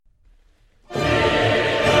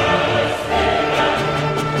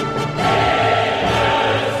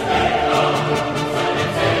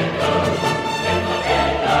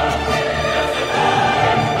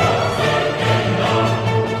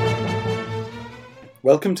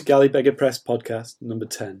Welcome to Gallybeggar Press podcast number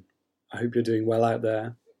 10. I hope you're doing well out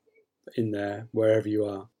there, in there, wherever you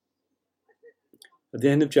are. At the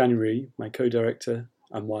end of January, my co-director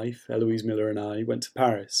and wife, Eloise Miller, and I went to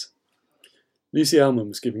Paris. Lucy Ellmann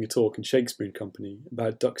was giving a talk in Shakespeare and Company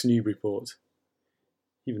about Ducks Newburyport.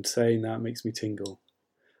 Even saying that makes me tingle.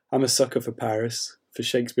 I'm a sucker for Paris, for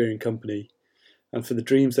Shakespeare and Company, and for the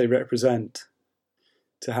dreams they represent.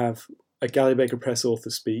 To have a Gallybeggar Press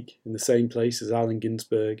author speak in the same place as Allen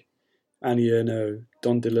Ginsberg, Annie Ernaux,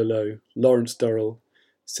 Don DeLillo, Lawrence Durrell,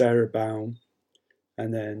 Sarah Baum,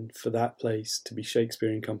 and then for that place to be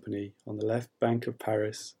Shakespeare and Company on the left bank of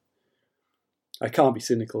Paris. I can't be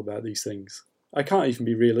cynical about these things. I can't even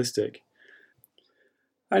be realistic.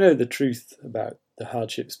 I know the truth about the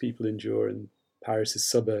hardships people endure in Paris's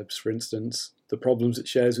suburbs, for instance, the problems it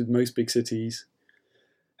shares with most big cities,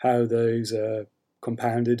 how those are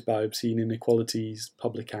compounded by obscene inequalities,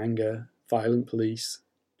 public anger, violent police.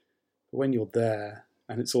 But when you're there,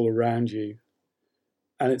 and it's all around you,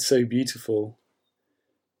 and it's so beautiful,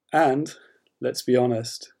 and, let's be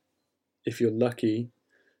honest, if you're lucky,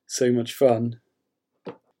 so much fun,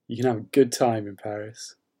 you can have a good time in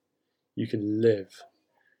Paris. You can live.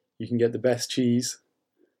 You can get the best cheese,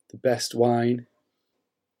 the best wine.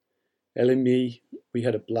 Elle and me, we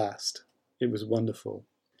had a blast. It was wonderful.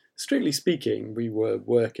 Strictly speaking, we were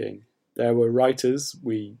working. There were writers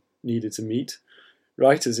we needed to meet,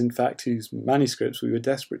 writers, in fact, whose manuscripts we were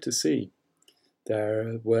desperate to see.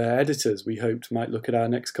 There were editors we hoped might look at our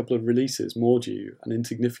next couple of releases, Mordew and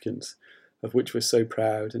Insignificance, of which we're so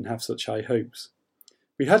proud and have such high hopes.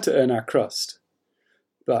 We had to earn our crust,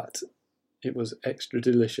 but it was extra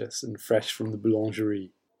delicious and fresh from the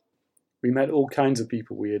boulangerie. We met all kinds of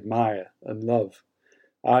people we admire and love.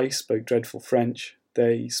 I spoke dreadful French.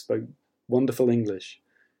 They spoke wonderful English.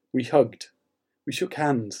 We hugged. We shook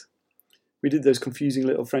hands. We did those confusing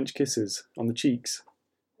little French kisses on the cheeks.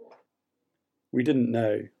 We didn't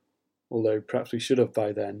know, although perhaps we should have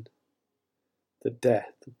by then, that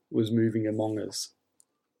death was moving among us.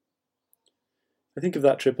 I think of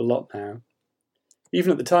that trip a lot now. Even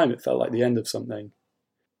at the time, it felt like the end of something.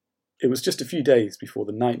 It was just a few days before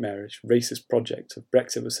the nightmarish, racist project of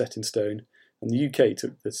Brexit was set in stone, and the UK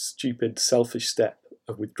took the stupid, selfish step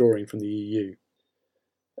of withdrawing from the EU.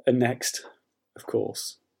 And next, of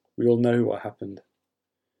course, we all know what happened.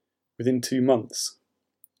 Within 2 months,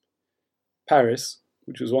 Paris,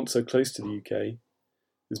 which was once so close to the UK,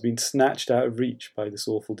 has been snatched out of reach by this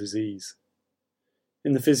awful disease.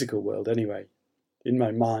 In the physical world, anyway. In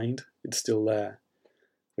my mind, it's still there.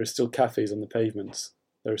 There are still cafes on the pavements.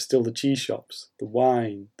 There are still the cheese shops, the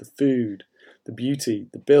wine, the food, the beauty,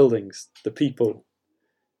 the buildings, the people.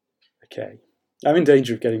 Okay, I'm in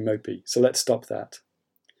danger of getting mopey, so let's stop that.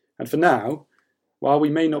 And for now, while we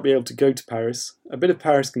may not be able to go to Paris, a bit of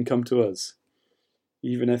Paris can come to us,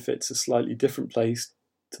 even if it's a slightly different place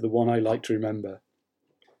to the one I like to remember.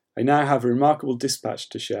 I now have a remarkable dispatch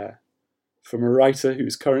to share from a writer who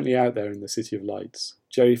is currently out there in the City of Lights,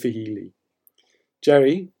 Jerry Fahili.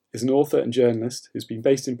 Jerry is an author and journalist who's been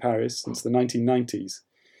based in Paris since the 1990s.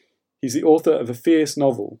 He's the author of a fierce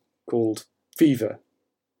novel called Fever,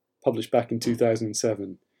 published back in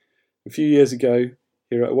 2007. A few years ago,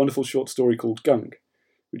 he wrote a wonderful short story called Gunk,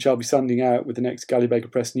 which I'll be sending out with the next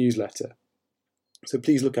Gallybeggar Press newsletter. So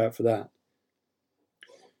please look out for that.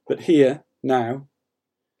 But here, now,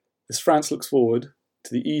 as France looks forward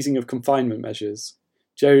to the easing of confinement measures,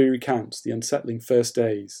 Jerry recounts the unsettling first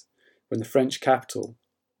days when the French capital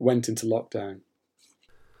went into lockdown.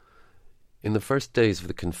 In the first days of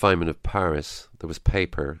the confinement of Paris, there was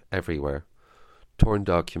paper everywhere. Torn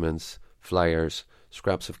documents, flyers,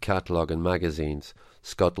 scraps of catalogue and magazines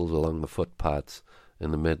scuttled along the footpaths in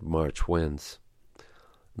the mid-March winds.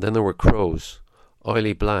 Then there were crows,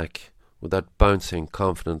 oily black, with that bouncing,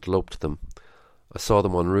 confident lope to them. I saw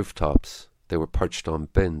them on rooftops. They were perched on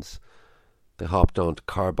bins. They hopped onto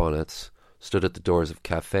car bonnets, stood at the doors of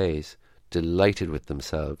cafes, delighted with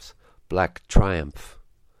themselves. Black triumph.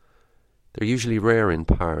 They're usually rare in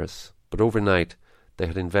Paris, but overnight they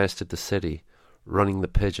had invested the city, running the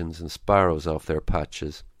pigeons and sparrows off their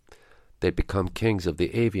patches. They'd become kings of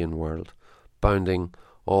the avian world, bounding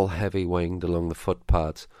all heavy-winged along the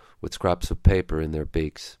footpaths with scraps of paper in their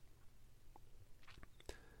beaks.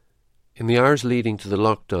 In the hours leading to the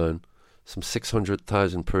lockdown, some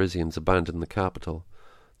 600,000 Parisians abandoned the capital.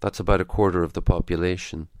 That's about a quarter of the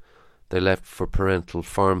population. They left for parental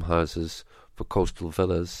farmhouses, for coastal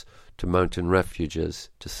villas, to mountain refuges,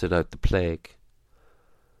 to sit out the plague.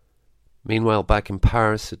 Meanwhile, back in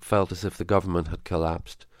Paris, it felt as if the government had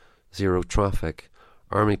collapsed. Zero traffic,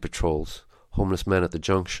 army patrols, homeless men at the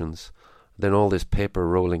junctions, then all this paper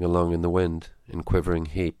rolling along in the wind in quivering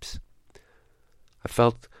heaps. I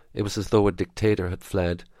felt it was as though a dictator had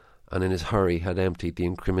fled and in his hurry had emptied the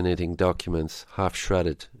incriminating documents, half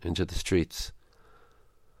shredded, into the streets.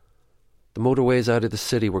 The motorways out of the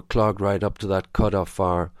city were clogged right up to that cut-off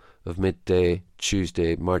hour of midday,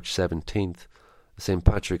 Tuesday, March 17th, St.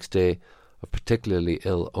 Patrick's Day of particularly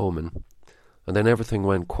ill omen, and then everything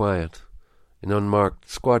went quiet. In unmarked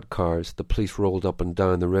squad cars, the police rolled up and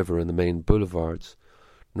down the river and the main boulevards.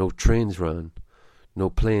 No trains ran. No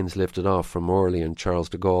planes lifted off from Orly and Charles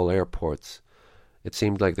de Gaulle airports. It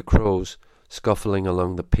seemed like the crows, scuffling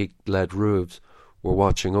along the peaked lead roofs, were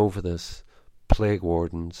watching over this. Plague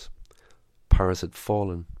wardens. Paris had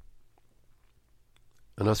fallen.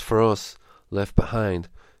 And as for us, left behind,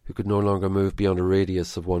 who could no longer move beyond a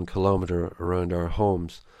radius of 1 kilometre around our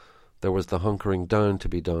homes, there was the hunkering down to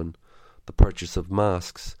be done, the purchase of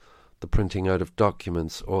masks, the printing out of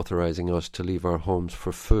documents authorising us to leave our homes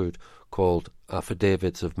for food, called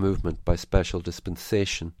affidavits of movement by special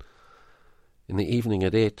dispensation. In the evening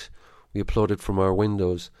at 8, we applauded from our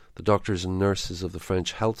windows the doctors and nurses of the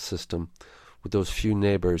French health system, with those few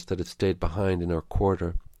neighbours that had stayed behind in our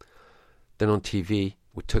quarter. Then on TV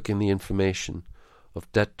we took in the information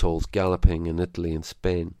of death tolls galloping in Italy and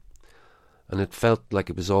Spain, and it felt like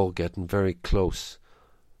it was all getting very close,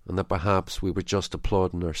 and that perhaps we were just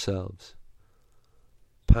applauding ourselves.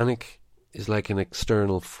 Panic is like an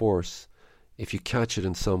external force. If you catch it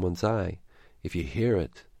in someone's eye, if you hear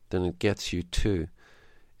it, then it gets you too.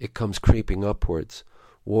 It comes creeping upwards,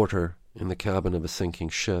 water in the cabin of a sinking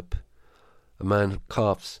ship. A man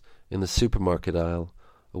coughs in the supermarket aisle,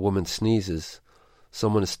 a woman sneezes,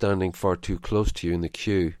 someone is standing far too close to you in the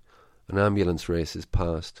queue, an ambulance races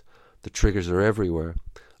past, the triggers are everywhere,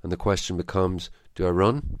 and the question becomes, do I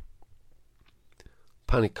run?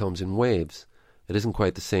 Panic comes in waves. It isn't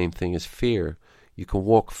quite the same thing as fear. You can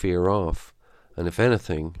walk fear off, and if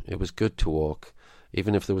anything, it was good to walk,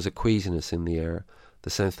 even if there was a queasiness in the air, the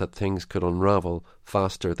sense that things could unravel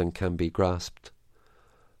faster than can be grasped.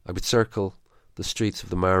 I would circle the streets of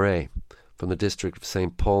the Marais, from the district of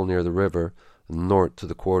St. Paul near the river and north to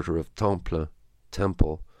the quarter of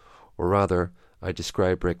Temple, or rather, I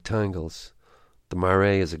describe rectangles. The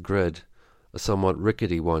Marais is a grid, a somewhat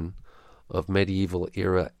rickety one, of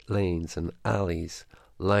medieval-era lanes and alleys,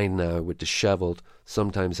 lined now with dishevelled,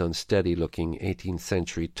 sometimes unsteady-looking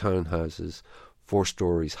 18th-century townhouses, 4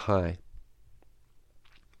 stories high.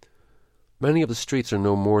 Many of the streets are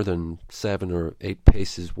no more than 7 or 8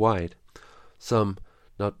 paces wide, some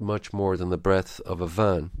not much more than the breadth of a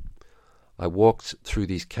van. I walked through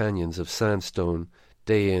these canyons of sandstone,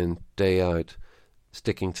 day in, day out,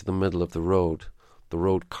 sticking to the middle of the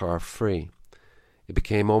road car-free. It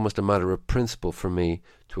became almost a matter of principle for me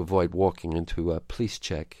to avoid walking into a police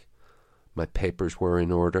check. My papers were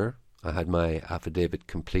in order. I had my affidavit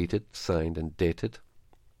completed, signed and dated.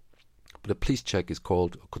 But a police check is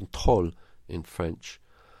called a contrôle in French,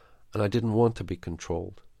 and I didn't want to be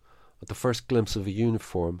controlled. At the first glimpse of a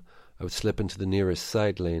uniform, I would slip into the nearest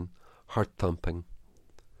side lane, heart-thumping.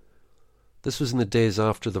 This was in the days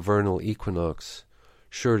after the vernal equinox.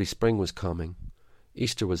 Surely spring was coming.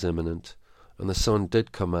 Easter was imminent, and the sun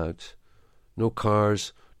did come out. No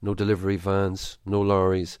cars, no delivery vans, no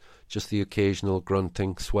lorries, just the occasional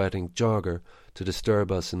grunting, sweating jogger to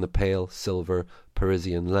disturb us in the pale, silver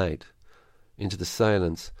Parisian light. Into the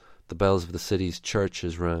silence, the bells of the city's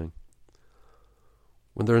churches rang.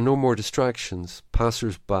 When there are no more distractions,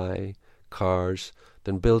 passers-by, cars,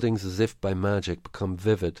 then buildings as if by magic become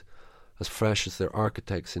vivid, as fresh as their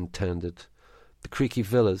architects intended. The creaky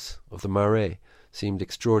villas of the Marais seemed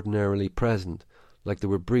extraordinarily present, like they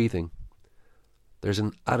were breathing. There's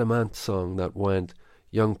an Adamant song that went,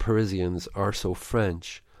 "Young Parisians are so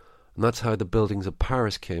French," and that's how the buildings of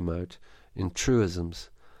Paris came out, in truisms,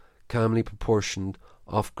 calmly proportioned,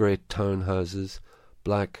 off-grade townhouses,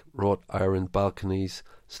 black wrought-iron balconies,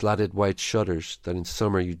 slatted white shutters that in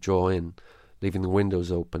summer you draw in, leaving the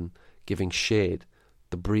windows open, giving shade,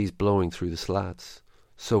 the breeze blowing through the slats.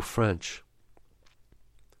 So French.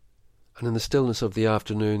 And in the stillness of the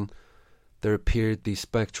afternoon there appeared these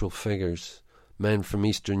spectral figures, men from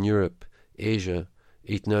Eastern Europe, Asia,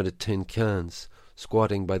 eating out of tin cans,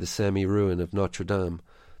 squatting by the semi-ruin of Notre Dame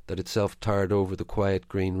that itself towered over the quiet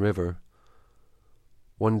green river.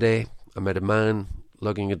 One day I met a man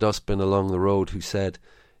lugging a dustbin along the road who said,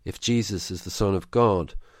 "If Jesus is the Son of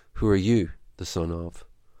God, who are you the son of?"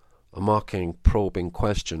 A mocking, probing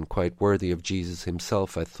question quite worthy of Jesus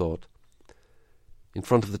himself, I thought. In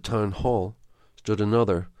front of the town hall stood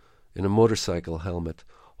another in a motorcycle helmet,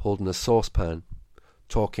 holding a saucepan,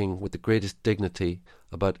 talking with the greatest dignity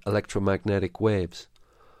about electromagnetic waves.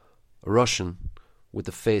 A Russian, with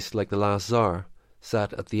a face like the last Tsar,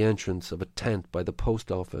 sat at the entrance of a tent by the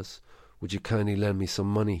post office. "Would you kindly lend me some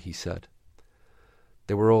money?" he said.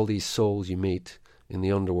 There were all these souls you meet in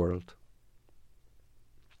the underworld.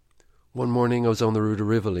 One morning I was on the Rue de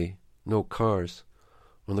Rivoli, no cars.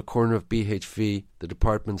 On the corner of BHV, the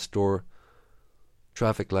department store,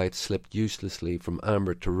 traffic lights slipped uselessly from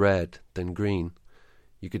amber to red, then green.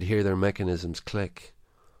 You could hear their mechanisms click.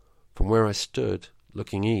 From where I stood,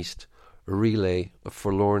 looking east, a relay of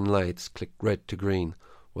forlorn lights clicked red to green,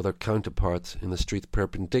 while their counterparts in the streets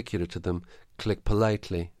perpendicular to them clicked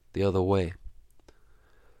politely the other way.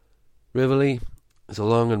 Rivoli is a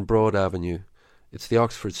long and broad avenue. It's the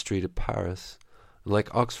Oxford Street of Paris, and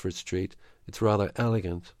like Oxford Street, it's rather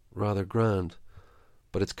elegant, rather grand,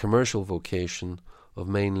 but its commercial vocation of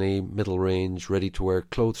mainly middle-range, ready-to-wear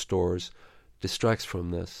clothes stores distracts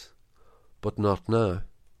from this. But not now.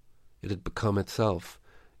 It had become itself,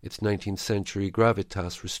 its 19th century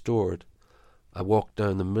gravitas restored. I walked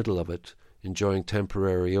down the middle of it, enjoying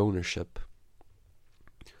temporary ownership.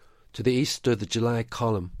 To the east stood the July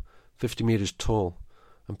column, 50 metres tall,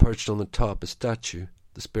 and perched on the top a statue,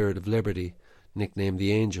 the Spirit of Liberty, nicknamed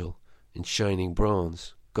the Angel, in shining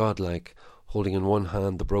bronze, godlike, holding in one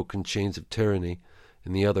hand the broken chains of tyranny,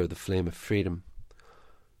 in the other the flame of freedom.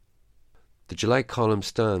 The July column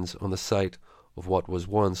stands on the site of what was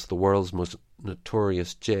once the world's most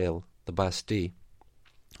notorious jail, the Bastille,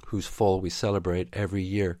 whose fall we celebrate every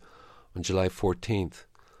year on July 14th,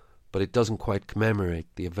 but it doesn't quite commemorate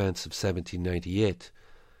the events of 1798.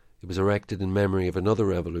 It was erected in memory of another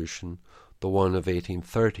revolution, the one of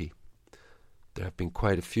 1830. There have been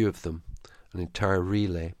quite a few of them, an entire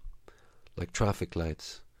relay, like traffic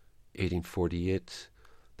lights, 1848,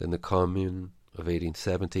 then the Commune of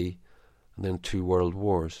 1870, and then 2 world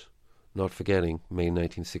wars, not forgetting May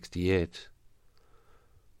 1968.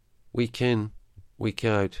 Week in, week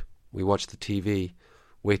out, we watch the TV,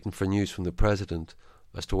 waiting for news from the President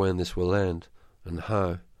as to when this will end, and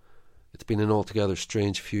how. It's been an altogether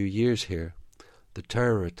strange few years here. The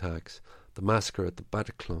terror attacks, the massacre at the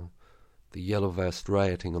Bataclan, the Yellow Vest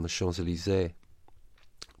rioting on the Champs-Élysées,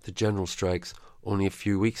 the general strikes only a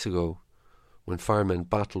few weeks ago, when firemen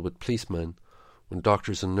battled with policemen, when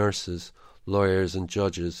doctors and nurses, lawyers and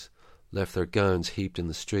judges left their gowns heaped in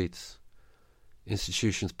the streets.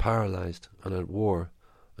 Institutions paralysed and at war,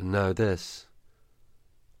 and now this.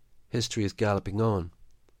 History is galloping on,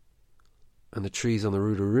 and the trees on the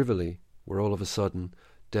Rue de Rivoli were all of a sudden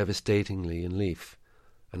devastatingly in leaf,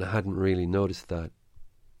 and I hadn't really noticed that.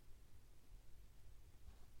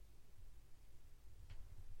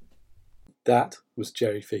 That was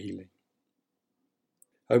Jerry Fahey.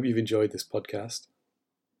 I hope you've enjoyed this podcast.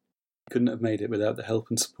 I couldn't have made it without the help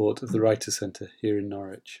and support of the Writers' Centre here in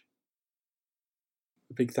Norwich.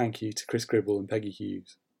 A big thank you to Chris Gribble and Peggy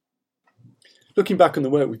Hughes. Looking back on the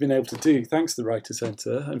work we've been able to do thanks to the Writers'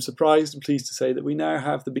 Centre, I'm surprised and pleased to say that we now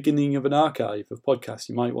have the beginning of an archive of podcasts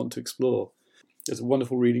you might want to explore. There's a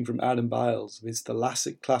wonderful reading from Adam Biles of his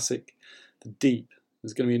Thalassic Classic, The Deep.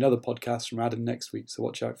 There's going to be another podcast from Adam next week, so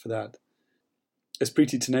watch out for that. There's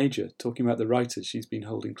Preeti Taneja talking about the writers she's been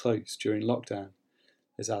holding close during lockdown.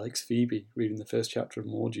 There's Alex Phoebe reading the first chapter of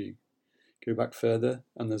Mordew. Go back further,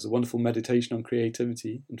 and there's a wonderful meditation on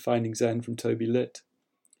creativity and finding Zen from Toby Litt.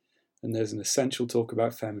 And there's an essential talk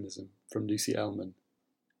about feminism from Lucy Ellman.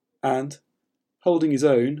 And, holding his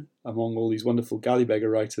own among all these wonderful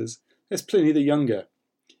Gallybeggar writers, there's Pliny the Younger,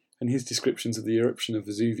 and his descriptions of the eruption of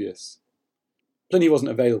Vesuvius. Pliny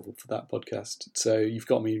wasn't available for that podcast, so you've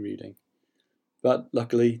got me reading. But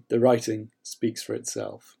luckily, the writing speaks for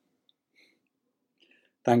itself.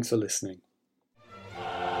 Thanks for listening.